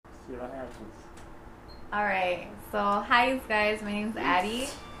see what happens. Alright, so hi guys, my name's Addie.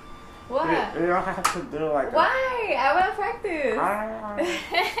 What? You don't have to do like Why? I want to practice. Ah.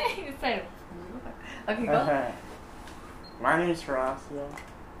 You said, okay, go. My name's Horacio.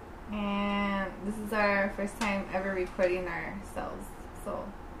 And this is our first time ever recording ourselves, so.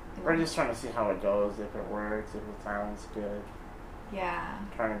 We're just trying to see how it goes, if it works, if it sounds good. Yeah.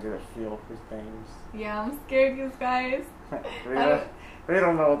 Trying to get a feel for things. Yeah, I'm scared, you guys. We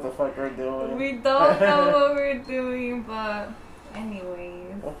don't know what the fuck we're doing. We don't know what we're doing, but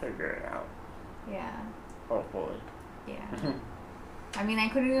anyways. We'll figure it out. Yeah. Hopefully. Yeah. I mean, I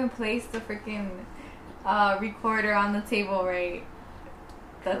couldn't even place the freaking recorder on the table right.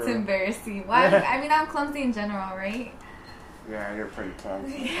 That's True. Embarrassing. Why? I mean, I'm clumsy in general, right? Yeah, you're pretty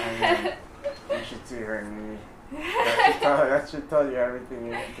clumsy. I mean, you should see her knee. That should tell you everything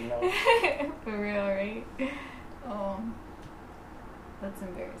you need to know. For real, right? Oh. That's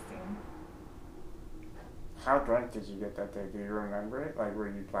embarrassing. How drunk did you get that day? Do you remember it? Like, were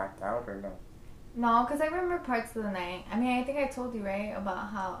you blacked out or no? No, because I remember parts of the night. I mean, I think I told you, right? About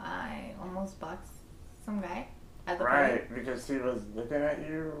how I almost boxed some guy at the party. Right, because he was looking at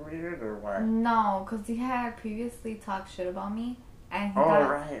you weird or what? No, because he had previously talked shit about me. And he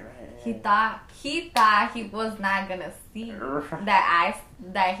right. He thought he was not gonna see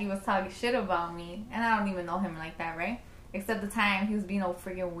that he was talking shit about me. And I don't even know him like that, right? Except the time he was being a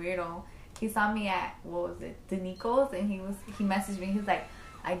freaking weirdo. He saw me at, what was it, Danico's, and he messaged me. He was like,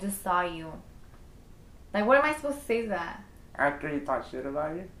 I just saw you. Like, what am I supposed to say to that? After he talked shit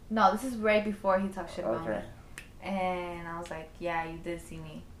about you? No, this is right before he talked shit about me. Okay. And I was like, yeah, you did see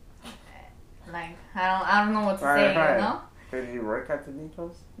me. Like, I don't know what to say, you know? Did you work at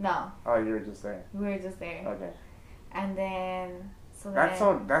Danico's? No. Oh, you were just there. We were just there. Okay. And then,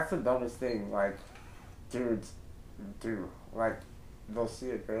 That's the dumbest thing. Like, dudes do. Like, they'll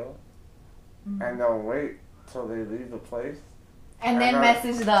see a girl, and they'll wait till they leave the place. And then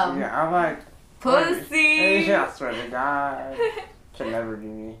message them. Yeah, I'm like, pussy! Yeah, I swear to God. Can never be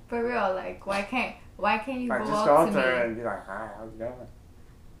me. For real, like, why can't you like, go just up go to to me? her and be like, hi, how's it going?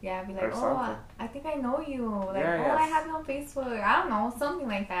 Yeah, be like, Or something. I think I know you. Like, Yeah, I have you on Facebook. I don't know, something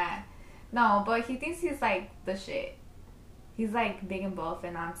like that. No, but he thinks he's like the shit. He's like big and buff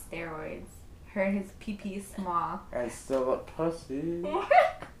and on steroids. Heard his pee is small. And still a pussy.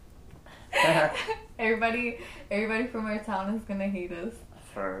 Everybody from our town is gonna hate us.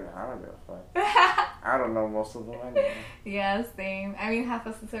 I don't give a fuck. I don't know most of them anyway. Yeah, same. I mean, half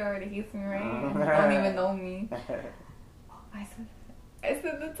of us already hates me, right? Don't even know me. I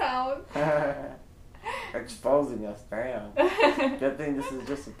said the town. Exposing us, damn. Good thing this is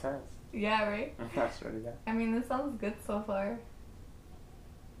just a test. Yeah, right? That's really good. I mean, this sounds good so far.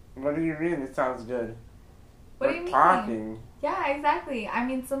 What do you mean it sounds good? What We're do you mean? Talking. Yeah, exactly. I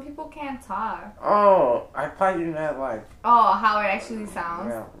mean, some people can't talk. Oh, I thought you meant like... Oh, how it actually sounds?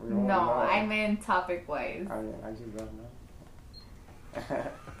 Yeah, no, I meant topic-wise. I mean, I just don't know.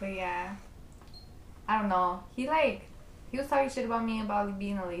 But yeah. I don't know. He was talking shit about me about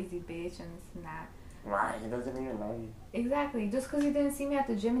being a lazy bitch and this and that. Why? He doesn't even know you. Exactly. Just because he didn't see me at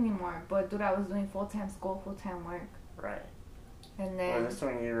the gym anymore. But, dude, I was doing full-time school, full-time work. Right. And then... Was this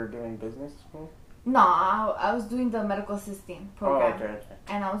when you were doing business school? No, I was doing the medical assisting program. Oh, okay.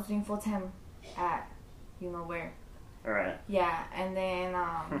 And I was doing full-time at, you know where. Alright. Yeah, and then,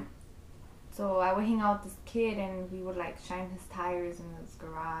 so I would hang out with this kid and we would, like, shine his tires in his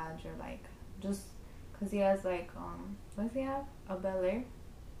garage or, like, just, because he has, like, what does he have? A Bel Air?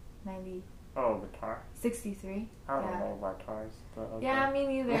 90. Oh, the car? 63. I don't know about cars, but okay. Yeah, me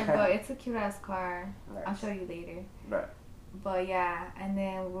neither, but it's a cute-ass car. Nice. I'll show you later. But yeah, and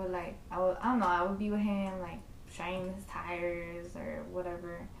then we're like, I don't know, I would be with him, like, shining his tires or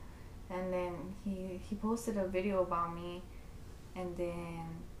whatever. And then he posted a video about me, and then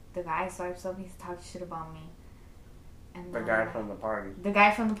the guy swipes up, he's talking shit about me. And the guy from the party. The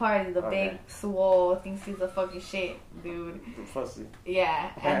guy from the party, the Okay. big swole, thinks he's a fucking shit, dude. The pussy.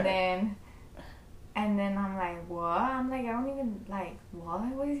 Yeah, and then I'm like, what? I'm like, I don't even, like,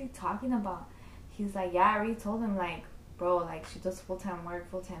 what is he talking about? He's like, yeah, I already told him, like, bro, like, she does full-time work,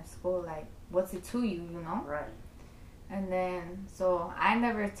 full-time school, like, what's it to you, you know? Right. And then, so I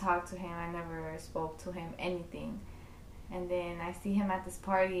never talked to him, I never spoke to him, anything. And then I see him at this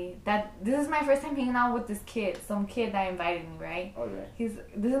party. This is my first time hanging out with this kid, some kid that invited me, right? Okay.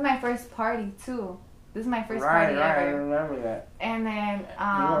 This is my first party, too. This is my first party ever. I remember that. And then,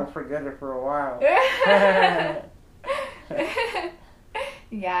 you won't forget it for a while.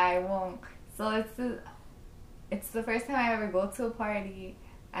 Yeah, I won't. So it's the first time I ever go to a party,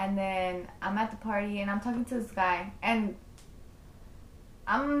 and then I'm at the party and I'm talking to this guy, and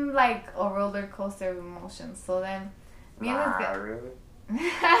I'm like a roller coaster of emotions. So then, me and this guy. Really?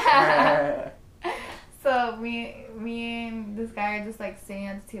 So me and this guy are just like sitting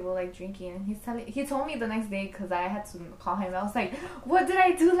at the table like drinking, and he told me the next day because I had to call him. I was like, what did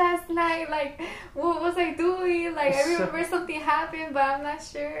I do last night? Like, what was I doing? Like, I remember something happened, but I'm not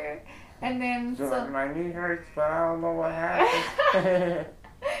sure. And then my knee hurts, but I don't know what happened.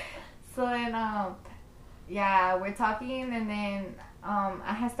 So then yeah, we're talking, and then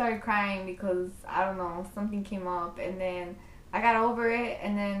I had started crying because I don't know, something came up, and then I got over it,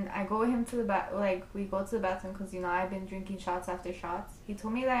 and then I go with him to the we go to the bathroom because, you know, I've been drinking shots after shots. He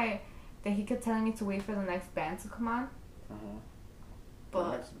told me that he kept telling me to wait for the next band to come on. But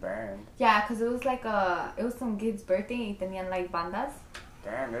the next band? Yeah, because it was like it was some kid's birthday, y tenían like bandas.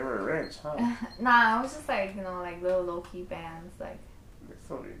 Damn, they were rich, huh? Nah, it was just like, you know, like little low-key bands, like. They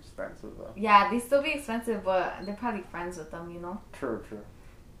still be expensive though. Yeah, they still be expensive, but they're probably friends with them, you know? True.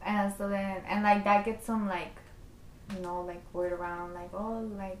 And so then, and like that gets some like, you know, like word around, like, oh,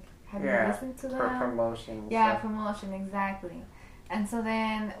 like, have you listened to them? For promotion. Yeah, promotion, exactly. And so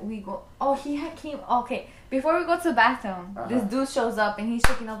then we go, okay, before we go to the bathroom, this dude shows up and he's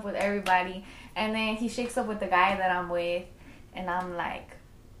shaking up with everybody. And then he shakes up with the guy that I'm with. And I'm like,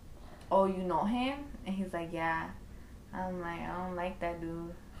 oh, you know him? And he's like, yeah. I'm like, I don't like that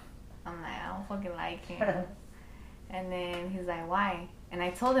dude. I'm like, I don't fucking like him. And then he's like, why? And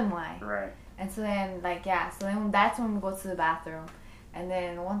I told him why. Right. And so then, like, yeah, so then that's when we go to the bathroom. And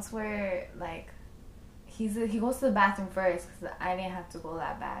then once we're, like, he goes to the bathroom first because I didn't have to go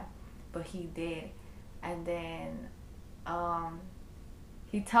that bad. But he did. And then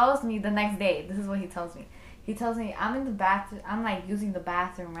he tells me the next day, this is what he tells me. He tells me, I'm in the bathroom, I'm, like, using the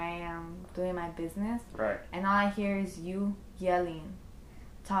bathroom, right? I'm doing my business. Right. And all I hear is you yelling,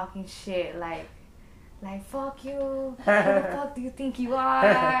 talking shit, like, fuck you, who the fuck do you think you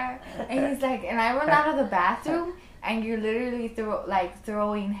are? And he's like, and I run out of the bathroom, and you're literally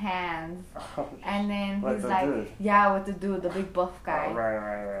throwing hands. Oh, and then with he's the like, dude. yeah, with the dude, the big buff guy. Oh,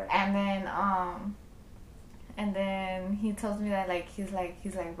 right. And then he tells me that, like, he's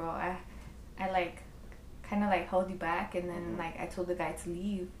like, bro, I like, kind of like held you back, and then like I told the guy to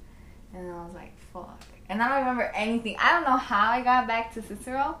leave, and I was like, fuck. And I don't remember anything. I don't know how I got back to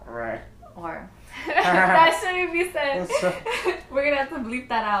Cicero. Right. Or that shouldn't be said. We're gonna have to bleep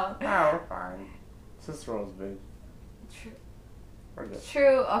that out. No, we're fine. Cicero's big. True. We're good.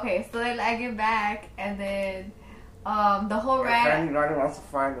 True. Okay, so then I get back, and then the whole ride. If anybody wants to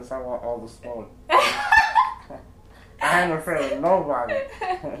find us, I want all the smoke. I ain't afraid of nobody.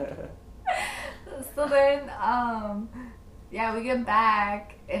 So then, yeah, we get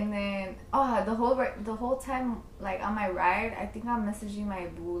back, and then the whole time, like on my ride, I think I'm messaging my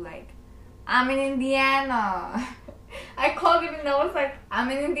boo like, I'm in Indiana. I called him and I was like, I'm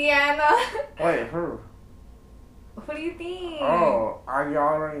in Indiana. Wait, who? Who do you think? Oh, you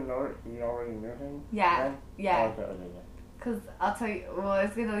already knew him? Yeah, then? yeah. Okay. Cause I'll tell you, well,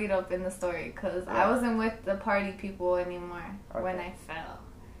 it's gonna lead up in the story. Cause I wasn't with the party people anymore when I fell.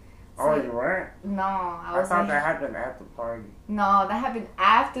 So, you weren't? No, I thought that happened at the party. No, that happened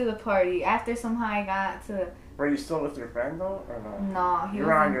after the party. After somehow I got to. Were you still with your friend though, or no? No, you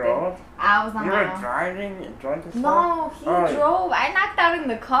were on your own. I was on my own. You were driving, drunk as fuck? No, he drove. I knocked out in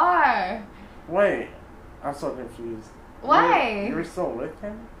the car. Wait, I'm so confused. Why? You were still with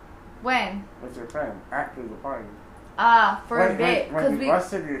him? When? With your friend after the party. For a bit. When you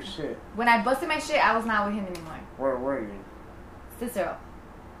busted your shit. When I busted my shit, I was not with him anymore. Where were you? Cicero.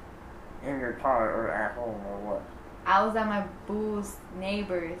 In your car or at home or what? I was at my boo's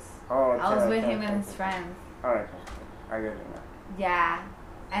neighbors. Oh, okay, I was with him and his friends. Alright, I get it now. Yeah.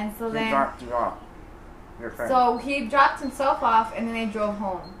 And so then... He dropped you off. Your friend. So he dropped himself off and then I drove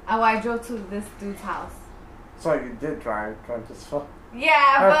home. I drove to this dude's house. So you did drive drunk as fuck?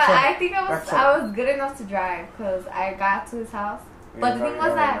 Yeah, but I think I was good enough to drive because I got to his house. But the thing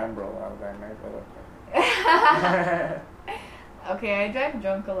was that... I don't remember a lot of that night, but okay. Okay, I drive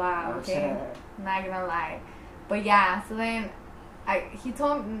drunk a lot, okay? Not gonna lie. But yeah, so then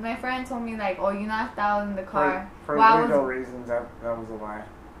my friend told me like, oh, you knocked out in the car. For legal reasons, that was a lie.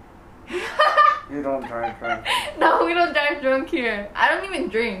 You don't drive drunk. No, we don't drive drunk here. I don't even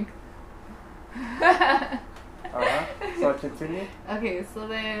drink. So continue. Okay, so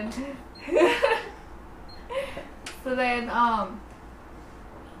then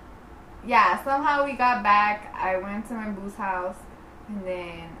yeah, somehow we got back. I went to my boo's house, and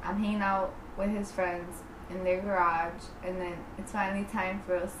then I'm hanging out with his friends in their garage, and then it's finally time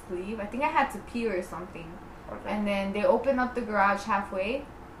for us to leave. I think I had to pee or something. Okay. And then they open up the garage halfway,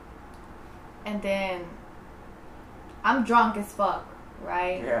 and then I'm drunk as fuck.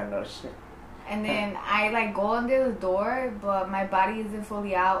 right? Yeah, no shit. And then I like go under the door, but my body isn't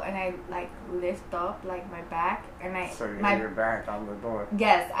fully out, and I like lift up like my back, and So you my hit your back on the door.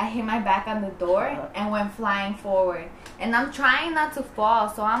 yes, I hit my back on the door and went flying forward. And I'm trying not to fall,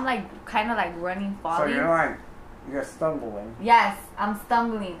 so I'm like kind of like running, falling. So you're stumbling. Yes, I'm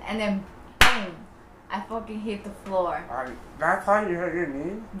stumbling, and then boom, I fucking hit the floor. That's how you hurt your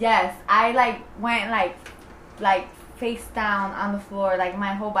knee? Yes, I like went like face down on the floor, like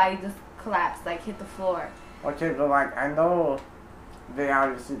my whole body just collapsed, like hit the floor. Okay, but like I know they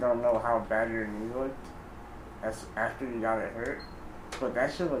obviously don't know how bad your knee looked after you got it hurt, but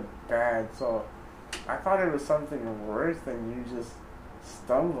that shit looked bad. So I thought it was something worse than you just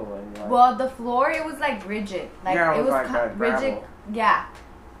stumbling. Like, Well, the floor, it was like rigid, like yeah, it was like rigid. gravel. Yeah.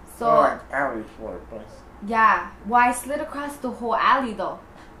 So or like alley floor, but yeah, well, I slid across the whole alley though.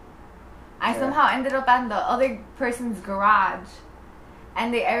 I somehow ended up at the other person's garage,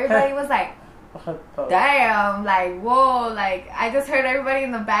 and everybody was like, damn, like, whoa, like, I just heard everybody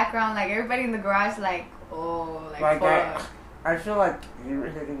in the background, like, everybody in the garage, like, oh, like fuck. I feel like you were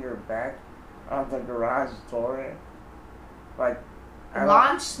hitting your back on the garage door. Like,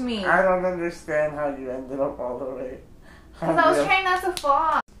 Launched me. I don't understand how you ended up all the way. Because I was trying not to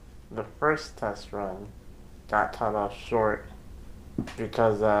fall. The first test run got cut off short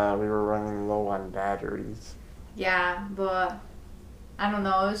because we were running low on batteries. Yeah, but I don't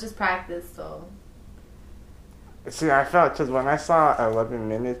know, it was just practice, so. See, I felt, because when I saw 11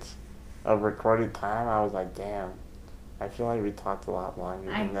 minutes of recorded time, I was like, damn, I feel like we talked a lot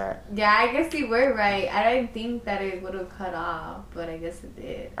longer than that. Yeah, I guess you were right. I didn't think that it would have cut off, but I guess it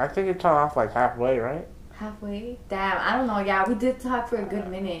did. I think it cut off like halfway, right? Halfway? Damn, I don't know. Yeah, we did talk for a good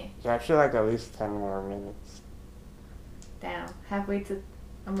minute. Yeah, I feel like at least 10 more minutes. Damn,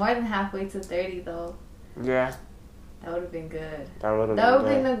 more than halfway to 30 though. Yeah. That would have been good. That would have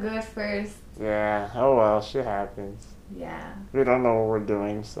been a good first. Yeah, oh well, shit happens. Yeah. We don't know what we're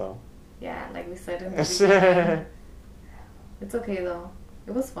doing, so. Yeah, like we said in the beginning. It's okay though.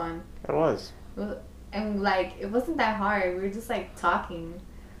 It was fun. It was. And like, it wasn't that hard. We were just like talking.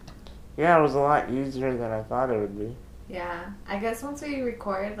 Yeah, it was a lot easier than I thought it would be. Yeah. I guess once we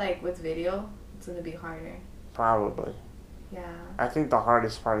record like with video, it's gonna be harder. Probably. Yeah. I think the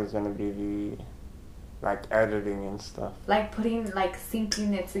hardest part is gonna be the like editing and stuff. Like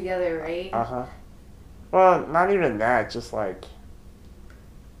syncing it together, right? Uh-huh. Well, not even that, just like,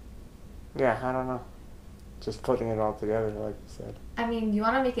 yeah, I don't know. Just putting it all together, like you said. I mean, you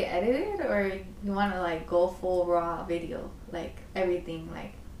want to make it edited, or you want to like go full raw video, like everything,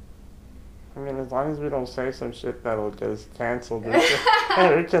 like. I mean, as long as we don't say some shit that'll get us canceled, we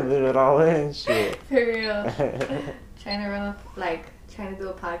can leave it all in, shit. For real. Trying to do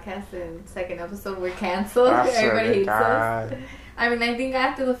a podcast and second episode we're canceled. Everybody hates us. I mean, I think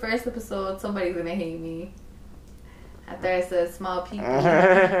after the first episode, somebody's gonna hate me. After I said small people.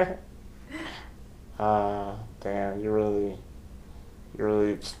 Damn, you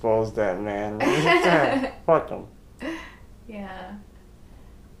really exposed that man. Fuck him. Yeah.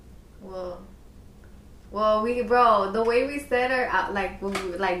 Well, the way we said our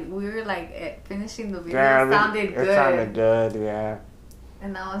we were finishing the video, sounded good. It sounded good, yeah.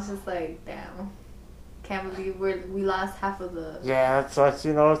 And I was just like, damn, can't believe we lost half of the. Yeah, that's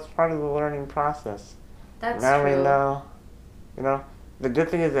it's part of the learning process. That's now true. we know, the good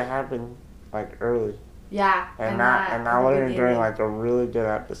thing is it happened like early. Yeah. And now when you're doing like a really good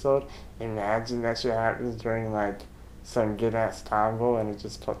episode, imagine that shit happens during like some good ass combo and it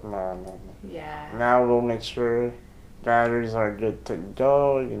just put no. Yeah. Now we'll make sure batteries are good to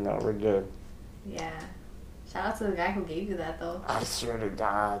go, we're good. Yeah. Shout out to the guy who gave you that though. I swear to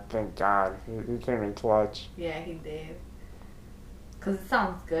God, thank God. He came in clutch. Yeah, he did. 'Cause it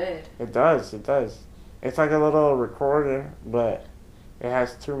sounds good. It does. It's like a little recorder, but it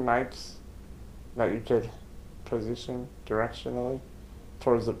has two mics that you could position directionally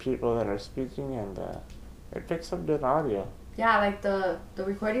towards the people that are speaking, and it picks up good audio. Yeah, like the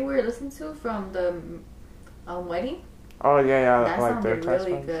recording we were listening to from the wedding. Oh yeah, that like their test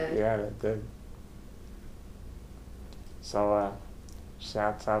really ones. good. Yeah, it did. So,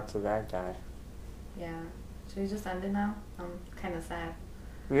 shouts out to that guy. Yeah. Should we just end it now? I'm kind of sad.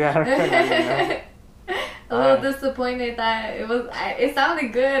 Yeah, we're kind of ending now. A little disappointed that it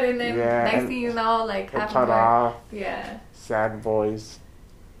sounded good, and then next thing you know, like half cut off. Yeah. Sad boys.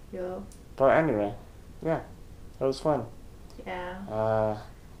 Yo. But anyway, yeah, it was fun. Yeah.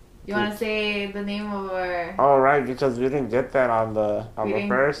 You want to say the name of our? Oh right, because we didn't get that on the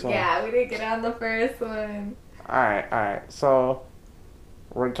first one. Yeah, we didn't get it on the first one. All right. So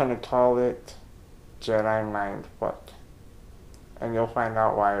we're gonna call it Jedi Mind Fuck, and you'll find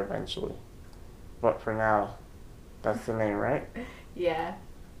out why eventually. But for now, that's the name, right? Yeah.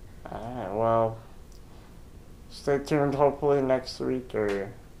 Alright, well, stay tuned hopefully next week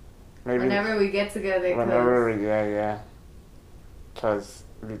or maybe Whenever we get together. Yeah. Because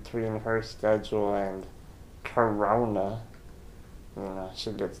between her schedule and Corona,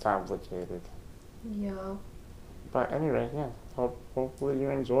 shit gets complicated. Yo. But anyway, yeah. Hopefully you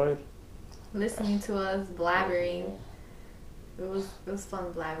enjoyed listening to us blabbering. It was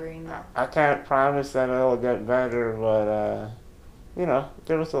fun blabbering though. I can't promise that it'll get better, but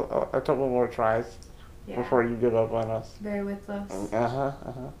give us a couple more tries before you give up on us. Bear with us.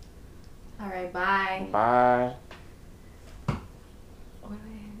 All right, bye. Bye.